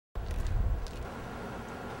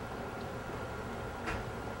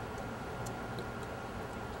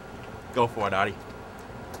Go for it, Artie.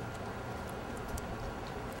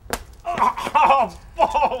 Oh,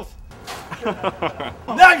 balls!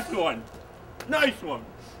 Nice one! Nice one!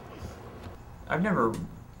 I've never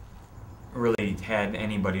really had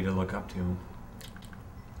anybody to look up to.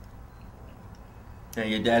 Yeah,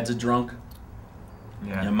 your dad's a drunk.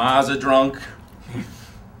 Yeah. Your ma's a drunk.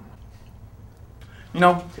 You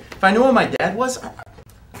know, if I knew what my dad was,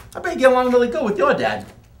 I bet he'd get along really good with your dad.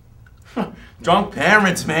 Drunk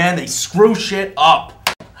parents, man, they screw shit up.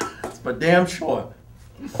 That's for damn sure.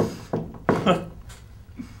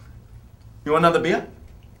 You want another beer?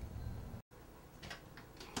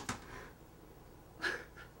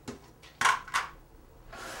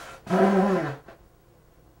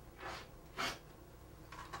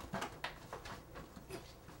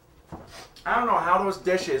 I don't know how those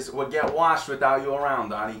dishes would get washed without you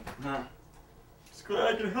around, Artie. It's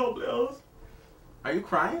glad I can help, Alice. Are you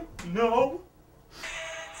crying? No.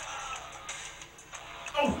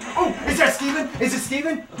 Oh, is that Steven? Is it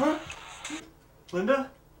Steven? Huh?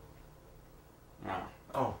 Linda?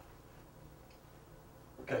 Oh.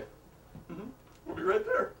 Okay. We'll be right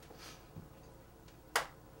there.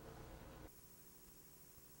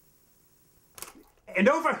 And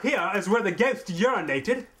over here is where the ghost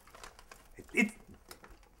urinated.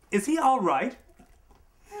 Is he all right?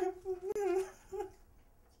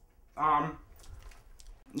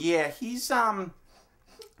 Yeah, he's on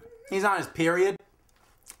his period.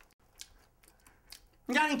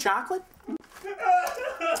 You got any chocolate?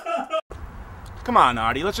 Come on,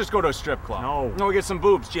 Artie, let's just go to a strip club. No. Go get some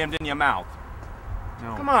boobs jammed in your mouth.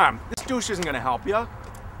 No. Come on, this douche isn't gonna help you.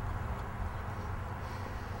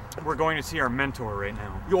 We're going to see our mentor right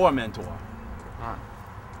now. Your mentor.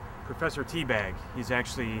 Professor Teabag. He's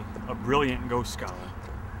actually a brilliant ghost scholar.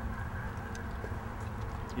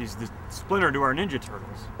 He's the splinter to our Ninja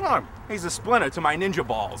Turtles. Oh, he's a splinter to my ninja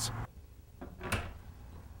balls.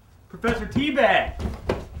 Professor Teabag!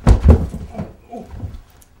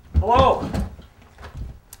 Hello!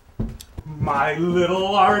 My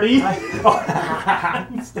little Artie!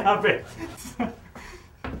 Stop it!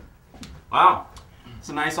 Wow, it's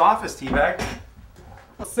a nice office, Teabag.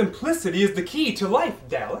 Simplicity is the key to life,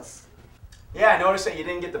 Dallas. Yeah, I noticed that you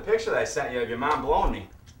didn't get the picture that I sent you of your mom blowing me.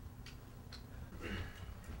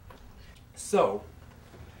 So,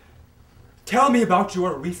 tell me about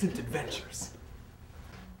your recent adventures.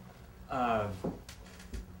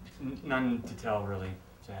 None to tell, really,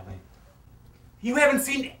 sadly. You haven't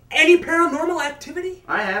seen any paranormal activity?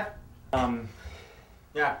 I have.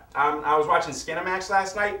 Yeah, I was watching Skinamax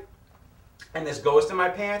last night, and this ghost in my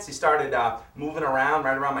pants, he started moving around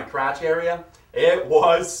right around my crotch area. It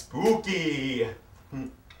was spooky.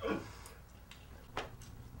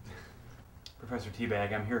 Professor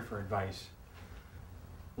Teabag, I'm here for advice.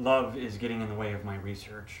 Love is getting in the way of my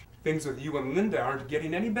research. Things with you and Linda aren't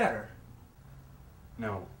getting any better.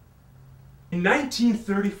 No. In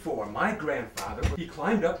 1934, my grandfather, he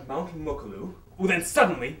climbed up Mount Mukalu. Well, then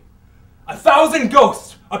suddenly, 1,000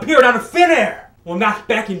 ghosts appeared out of thin air. Well, not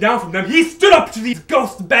backing down from them, he stood up to these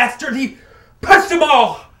ghost bastards. He punched them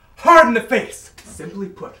all hard in the face. Simply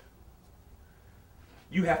put,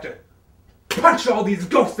 you have to punch all these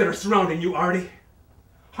ghosts that are surrounding you, Artie.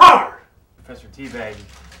 Hard! Professor Teabag,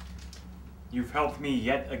 you've helped me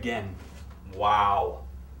yet again. Wow.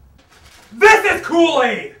 This is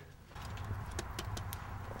Kool-Aid!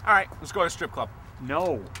 All right, let's go to a strip club.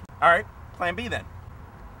 No. All right, plan B then.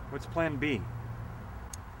 What's plan B?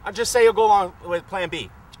 I'll just say you'll go along with plan B,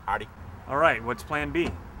 Artie. All right, what's plan B?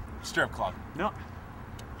 Strip club. No.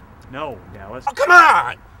 No, Dallas. Oh, come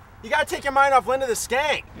on! You gotta take your mind off Linda the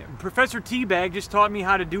Skank. Professor Teabag just taught me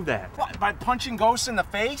how to do that. What, by punching ghosts in the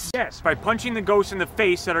face? Yes, by punching the ghosts in the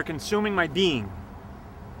face that are consuming my being.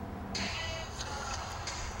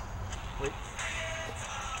 Wait.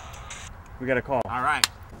 We got a call. All right.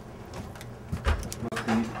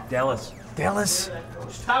 Dallas. Dallas?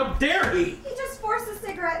 How dare he? He just forced a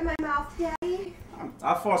cigarette in my mouth, Daddy.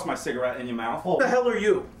 I'll force my cigarette in your mouth. Who the hell are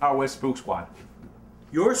you? Oh, we're Spook Squad.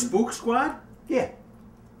 You're Spook Squad? Yeah.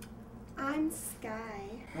 I'm Sky.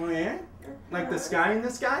 Oh, yeah? Like the sky in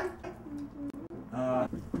the sky? Can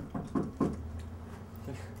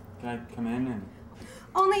I come in and...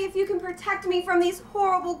 Only if you can protect me from these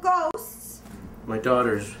horrible ghosts. My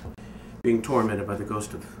daughter's being tormented by the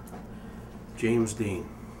ghost of James Dean.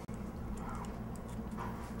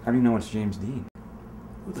 How do you know it's James Dean?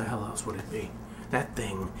 Who the hell else would it be? That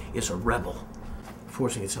thing is a rebel,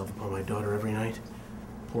 forcing itself upon my daughter every night,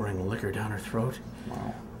 pouring liquor down her throat,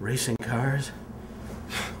 Wow. racing cars.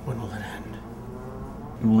 When will it end?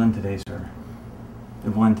 It will end today, sir.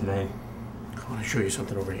 It will end today. I want to show you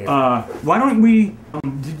something over here. Why don't we...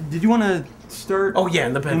 did you want to start... Oh, yeah,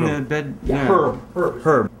 in the bedroom. In the bed... Yeah, no.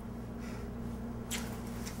 Herb.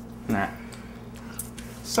 Nah.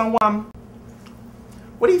 So,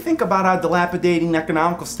 what do you think about our dilapidating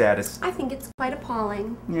economical status? I think it's quite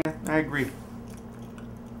appalling. Yeah, I agree.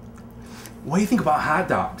 What do you think about hot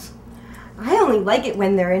dogs? I only like it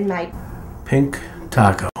when they're in my... Pink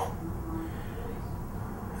Taco.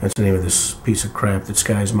 That's the name of this piece of crap that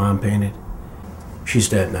Sky's mom painted. She's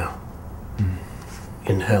dead now.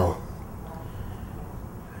 In hell.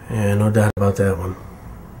 Yeah, no doubt about that one.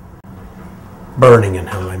 Burning in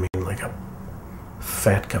hell, I mean, like a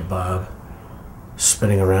fat kebab.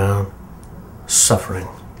 Spinning around. Suffering.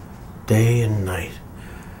 Day and night.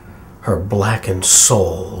 Her blackened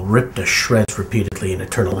soul ripped to shreds repeatedly in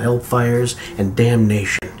eternal hellfires and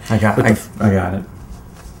damnation. I got it.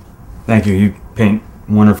 Thank you. You paint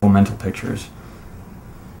wonderful mental pictures.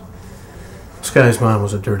 Sky's mom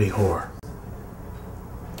was a dirty whore.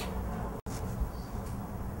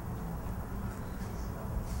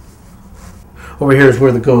 Over here is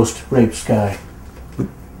where the ghost raped Sky.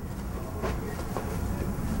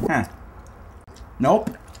 Huh.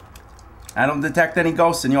 Nope. I don't detect any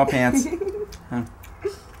ghosts in your pants. Huh.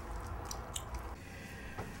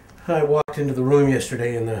 I walked into the room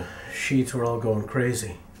yesterday and the sheets were all going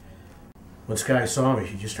crazy. When Sky saw me,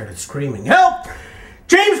 she just started screaming, "Help!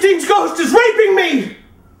 James Dean's ghost is raping me!"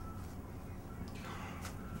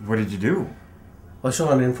 What did you do? Well, I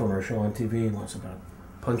saw an infomercial on TV once about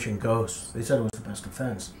punching ghosts. They said it was the best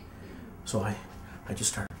defense. So I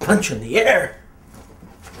just started punching the air.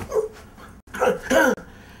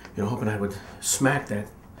 You know, hoping I would smack that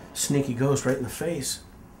sneaky ghost right in the face.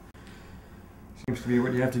 Seems to be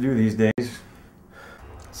what you have to do these days.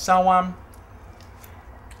 So,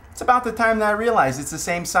 it's about the time that I realized it's the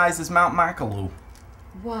same size as Mount Makalu.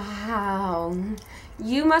 Wow.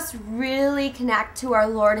 You must really connect to our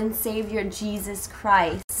Lord and Savior Jesus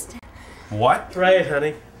Christ. What? Right,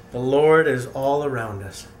 honey. The Lord is all around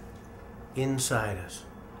us. Inside us.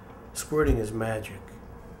 Squirting his magic.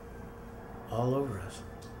 All over us.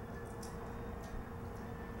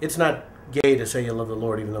 It's not gay to say you love the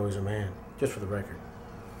Lord even though he's a man. Just for the record.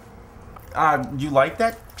 You like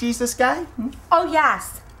that Jesus guy? Oh,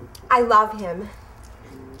 yes. I love him.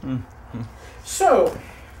 So,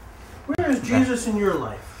 where is Jesus in your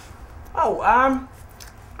life? Oh, I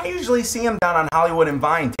usually see him down on Hollywood and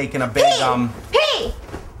Vine taking a big, Pee!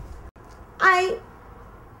 I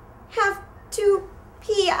have to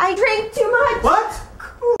pee. I drank too much. What?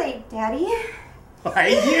 Kool-Aid, Daddy. Why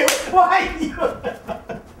you?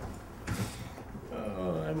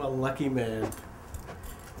 Oh, I'm a lucky man.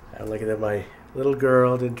 I'm lucky that my little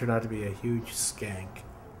girl didn't turn out to be a huge skank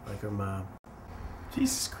like her mom.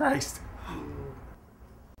 Jesus Christ.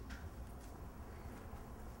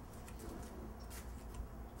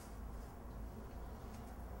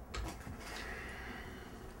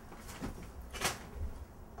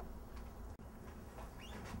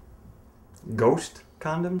 Ghost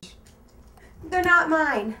condoms? They're not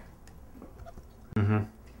mine. I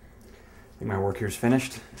think my work here's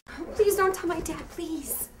finished. Please don't tell my dad,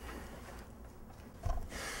 please.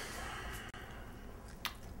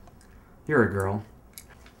 You're a girl.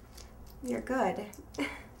 You're good.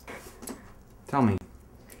 Tell me,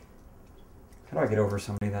 how do I get over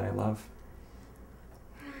somebody that I love?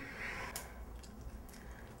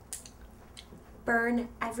 Burn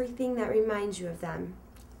everything that reminds you of them.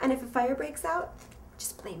 And if a fire breaks out,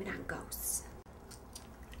 just blame it on ghosts.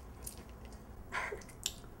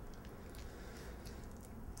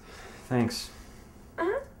 Thanks.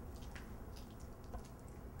 Uh-huh.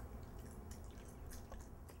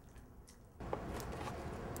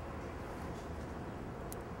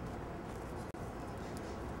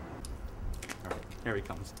 Here he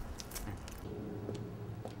comes.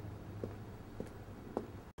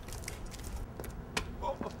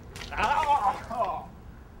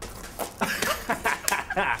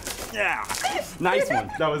 Yeah, nice one.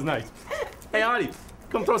 That was nice. Hey, Artie,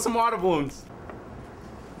 come throw some water balloons.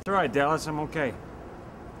 It's all right, Dallas. I'm okay.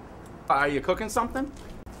 Are you cooking something?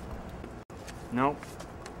 No.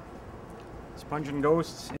 Sponging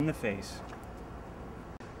ghosts in the face.